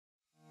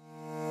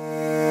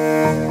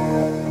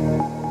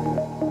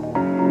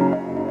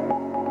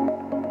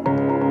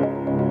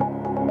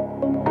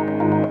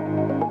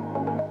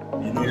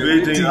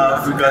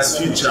Africa's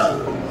future.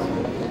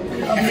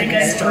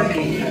 Africa's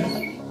talking.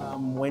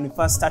 When we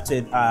first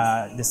started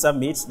the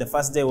summit, the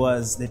first day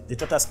was they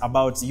taught us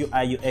about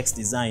UI UX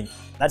design.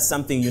 That's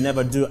something you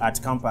never do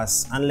at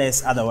campus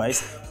unless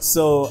otherwise.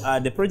 So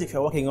the project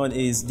we're working on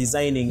is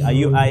designing a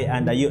UI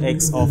and a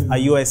UX of a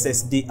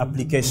USSD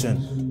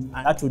application.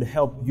 And that would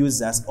help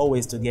users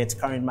always to get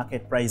current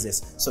market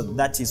prices. So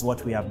that is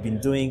what we have been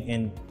doing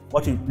and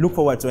what we look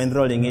forward to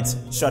enrolling it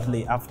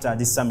shortly after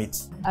this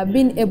summit. I've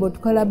been able to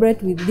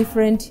collaborate with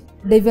different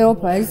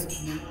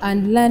developers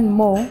and learn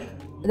more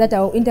that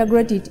I'll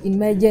integrate it in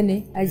my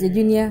journey as a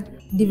junior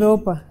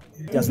developer.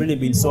 It has really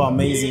been so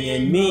amazing,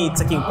 and me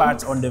taking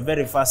part on the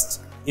very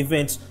first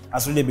event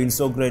has really been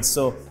so great.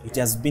 So it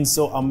has been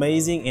so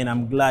amazing, and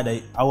I'm glad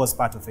I was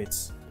part of it.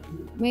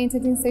 My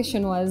entertaining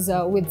session was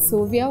with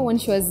Sylvia when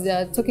she was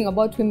talking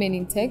about women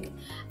in tech,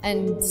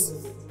 and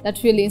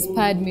that really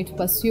inspired me to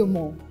pursue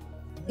more.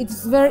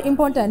 It's very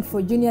important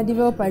for junior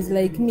developers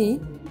like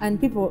me and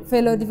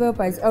fellow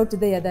developers out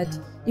there that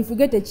if we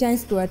get a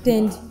chance to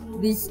attend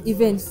these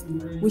events,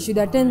 we should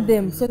attend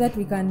them so that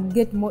we can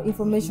get more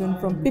information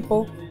from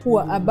people who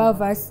are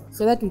above us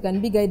so that we can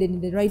be guided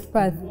in the right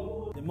path.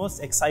 The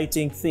most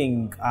exciting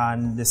thing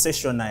and the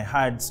session I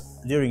had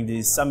during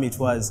the summit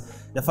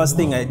was the first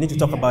thing I need to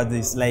talk about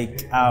this,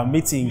 like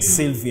meeting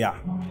Sylvia.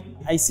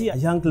 I see a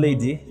young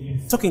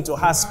lady talking to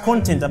us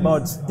content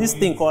about this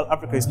thing called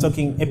Africa is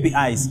Talking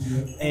APIs,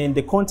 and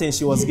the content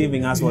she was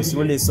giving us was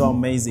really so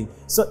amazing.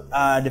 So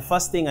the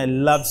first thing I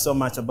loved so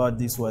much about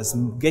this was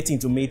getting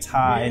to meet her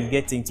and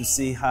getting to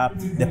see her,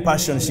 the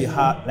passion she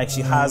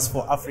has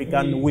for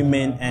African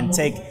women and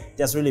tech. It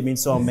has really been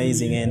so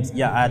amazing, and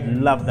yeah, I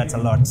love that a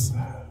lot.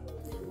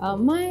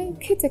 My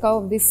key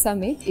takeaway of this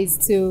summit is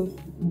to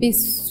be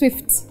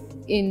swift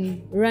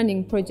in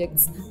running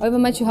projects. However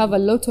much you have a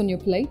lot on your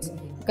plate,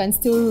 you can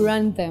still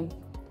run them,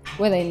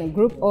 whether in a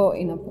group or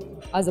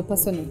as a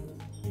person.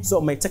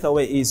 So my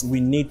takeaway is we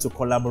need to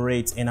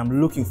collaborate, and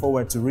I'm looking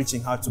forward to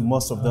reaching out to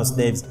most of those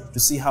devs to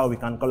see how we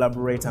can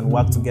collaborate and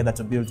work together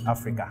to build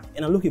Africa.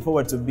 And I'm looking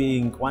forward to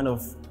being one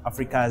of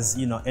Africa's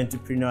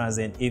entrepreneurs,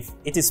 and if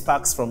it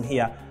sparks from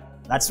here,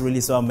 that's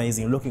really so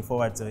amazing. Looking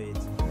forward to it.